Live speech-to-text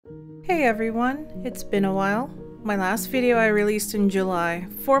Hey everyone, it's been a while. My last video I released in July,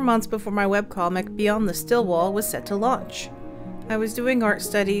 4 months before my webcomic Beyond the Still Wall was set to launch. I was doing art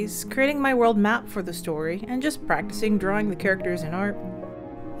studies, creating my world map for the story, and just practicing drawing the characters in art.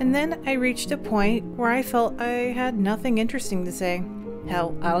 And then I reached a point where I felt I had nothing interesting to say.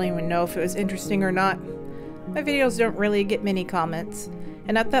 Hell, I don't even know if it was interesting or not. My videos don't really get many comments,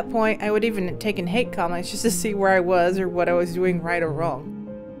 and at that point I would even have taken hate comments just to see where I was or what I was doing right or wrong.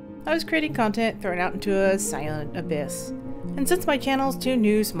 I was creating content thrown out into a silent abyss. And since my channel's too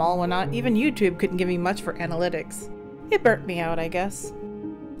new, small, and not even YouTube couldn't give me much for analytics, it burnt me out, I guess.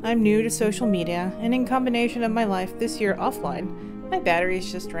 I'm new to social media, and in combination of my life this year offline, my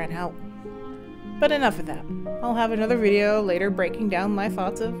batteries just ran out. But enough of that. I'll have another video later breaking down my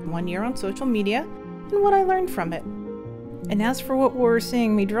thoughts of 1 year on social media and what I learned from it. And as for what we're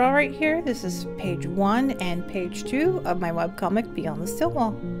seeing me draw right here, this is page 1 and page 2 of my webcomic Beyond the Still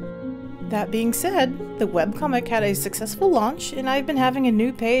Wall. That being said, the webcomic had a successful launch and I've been having a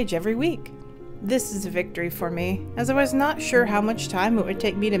new page every week. This is a victory for me, as I was not sure how much time it would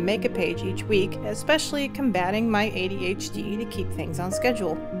take me to make a page each week, especially combating my ADHD to keep things on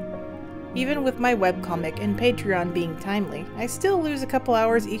schedule. Even with my webcomic and Patreon being timely, I still lose a couple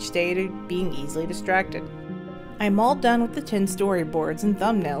hours each day to being easily distracted. I'm all done with the 10 storyboards and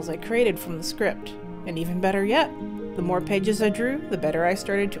thumbnails I created from the script, and even better yet, the more pages I drew, the better I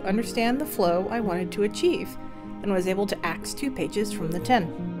started to understand the flow I wanted to achieve, and was able to axe 2 pages from the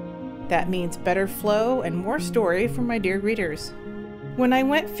 10. That means better flow and more story for my dear readers. When I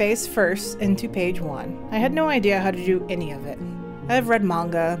went face first into page 1, I had no idea how to do any of it. I've read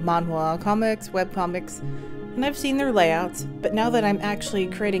manga, manhwa, comics, webcomics, and I've seen their layouts, but now that I'm actually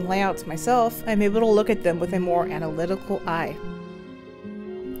creating layouts myself, I'm able to look at them with a more analytical eye.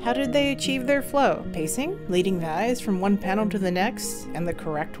 How did they achieve their flow? Pacing? Leading the eyes from one panel to the next, and the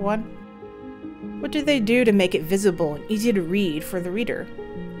correct one? What did they do to make it visible and easy to read for the reader?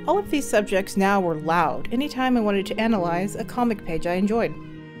 All of these subjects now were loud anytime I wanted to analyze a comic page I enjoyed.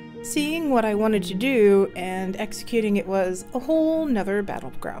 Seeing what I wanted to do and executing it was a whole nother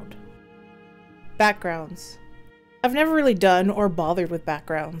battleground. Backgrounds. I've never really done or bothered with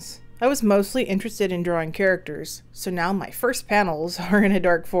backgrounds. I was mostly interested in drawing characters, so now my first panels are in a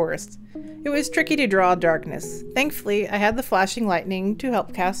dark forest. It was tricky to draw darkness. Thankfully, I had the flashing lightning to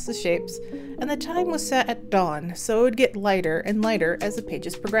help cast the shapes, and the time was set at dawn, so it would get lighter and lighter as the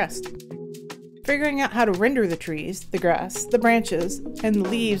pages progressed. Figuring out how to render the trees, the grass, the branches, and the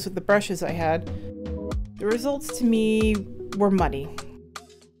leaves with the brushes I had, the results to me were muddy.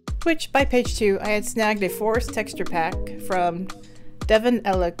 Which, by page 2, I had snagged a forest texture pack from Devin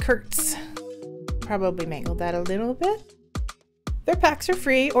Elle Kurtz. Probably mangled that a little bit. Their packs are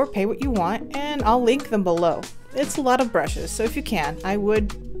free or pay what you want, and I'll link them below. It's a lot of brushes, so if you can, I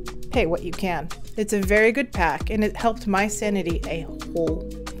would pay what you can. It's a very good pack, and it helped my sanity a whole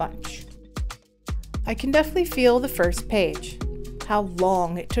bunch. I can definitely feel the first page. How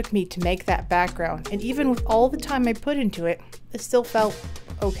long it took me to make that background, and even with all the time I put into it, it still felt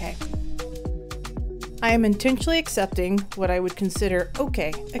okay. I am intentionally accepting what I would consider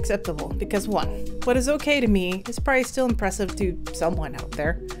okay, acceptable, because 1, what is okay to me is probably still impressive to someone out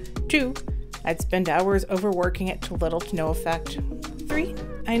there. 2, I'd spend hours overworking it to little to no effect. 3,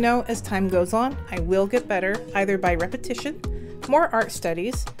 I know as time goes on, I will get better, either by repetition, more art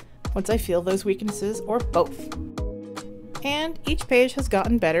studies, once I feel those weaknesses, or both. And each page has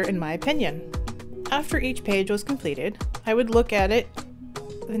gotten better in my opinion. After each page was completed, I would look at it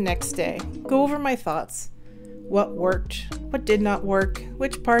the next day, go over my thoughts, what worked, what did not work,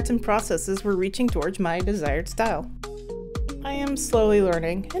 which parts and processes were reaching towards my desired style. I am slowly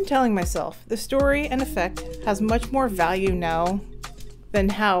learning and telling myself the story and effect has much more value now than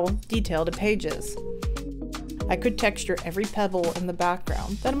how detailed a page is. I could texture every pebble in the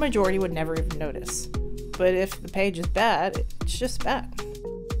background that a majority would never even notice, but if the page is bad, it's just bad.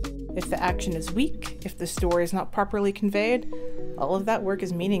 If the action is weak, if the story is not properly conveyed, all of that work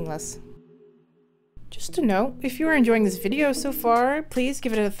is meaningless. Just a note, if you are enjoying this video so far, please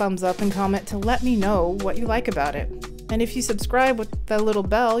give it a thumbs up and comment to let me know what you like about it. And if you subscribe with that little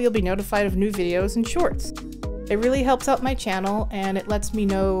bell, you'll be notified of new videos and shorts. It really helps out my channel and it lets me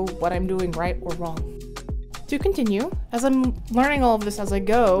know what I'm doing right or wrong. To continue, as I'm learning all of this as I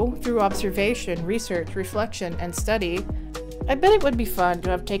go, through observation, research, reflection, and study, I bet it would be fun to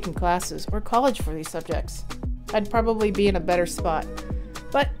have taken classes or college for these subjects. I'd probably be in a better spot.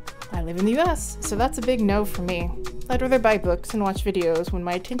 But I live in the US, so that's a big no for me. I'd rather buy books and watch videos when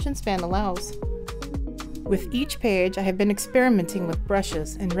my attention span allows. With each page, I have been experimenting with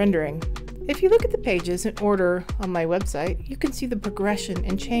brushes and rendering. If you look at the pages in order on my website, you can see the progression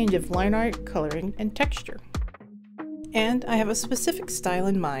and change of line art, coloring, and texture. And I have a specific style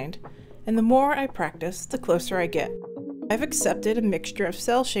in mind, and the more I practice, the closer I get. I've accepted a mixture of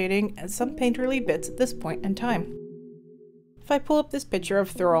cell shading and some painterly bits at this point in time. If I pull up this picture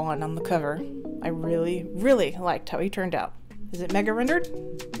of Thoron on the cover, I really liked how he turned out. Is it mega rendered?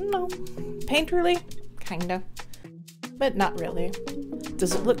 No. Painterly? Kinda. But not really.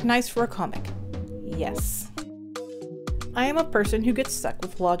 Does it look nice for a comic? Yes. I am a person who gets stuck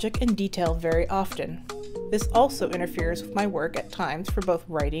with logic and detail very often. This also interferes with my work at times for both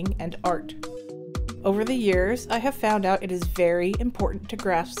writing and art. Over the years, I have found out it is very important to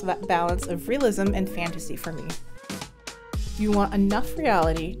grasp that balance of realism and fantasy for me. You want enough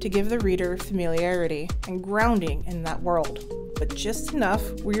reality to give the reader familiarity and grounding in that world, but just enough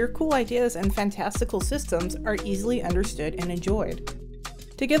where your cool ideas and fantastical systems are easily understood and enjoyed.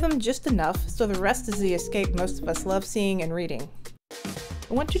 To give them just enough so the rest is the escape most of us love seeing and reading.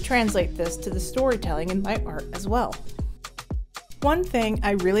 I want to translate this to the storytelling in my art as well. One thing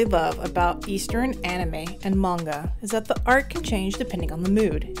I really love about Eastern anime and manga is that the art can change depending on the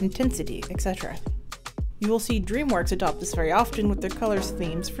mood, intensity, etc. You will see DreamWorks adopt this very often with their colors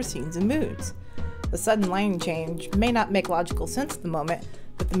themes for scenes and moods. The sudden line change may not make logical sense at the moment,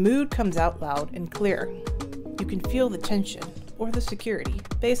 but the mood comes out loud and clear. You can feel the tension or the security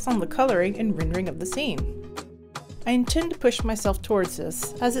based on the coloring and rendering of the scene. I intend to push myself towards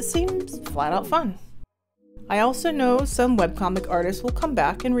this as it seems flat out fun. I also know some webcomic artists will come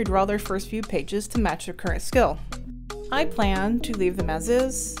back and redraw their first few pages to match their current skill. I plan to leave them as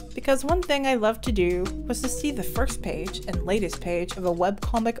is, because one thing I love to do was to see the first page and latest page of a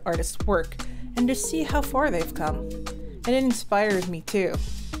webcomic artist's work and to see how far they've come, and it inspires me too.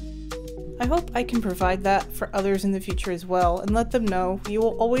 I hope I can provide that for others in the future as well and let them know you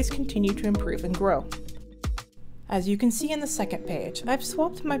will always continue to improve and grow. As you can see in the second page, I've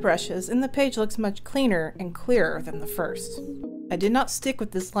swapped my brushes and the page looks much cleaner and clearer than the first. I did not stick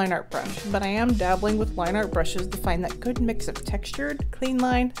with this line art brush, but I am dabbling with line art brushes to find that good mix of textured, clean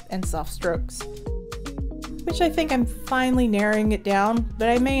line, and soft strokes. Which I think I'm finally narrowing it down, but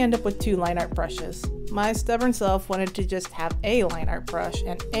I may end up with 2 line art brushes. My stubborn self wanted to just have a line art brush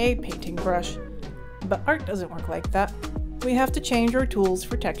and a painting brush, but art doesn't work like that. We have to change our tools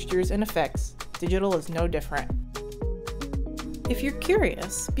for textures and effects. Digital is no different. If you're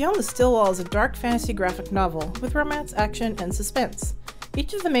curious, Beyond the Still Wall is a dark fantasy graphic novel with romance, action, and suspense.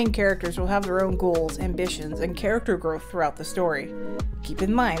 Each of the main characters will have their own goals, ambitions, and character growth throughout the story. Keep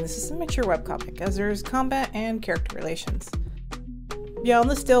in mind, this is a mature webcomic, as there is combat and character relations.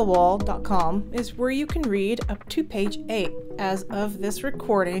 BeyondTheStillWall.com is where you can read up to page 8 as of this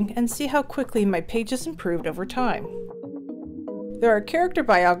recording and see how quickly my pages improved over time. There are character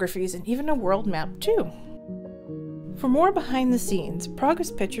biographies and even a world map too. For more behind the scenes, progress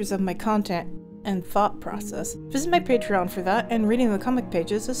pictures of my content, and thought process, visit my Patreon for that and reading the comic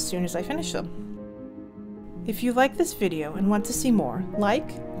pages as soon as I finish them. If you like this video and want to see more, like,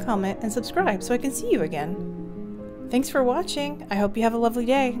 comment, and subscribe so I can see you again. Thanks for watching. I hope you have a lovely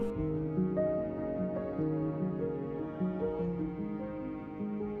day.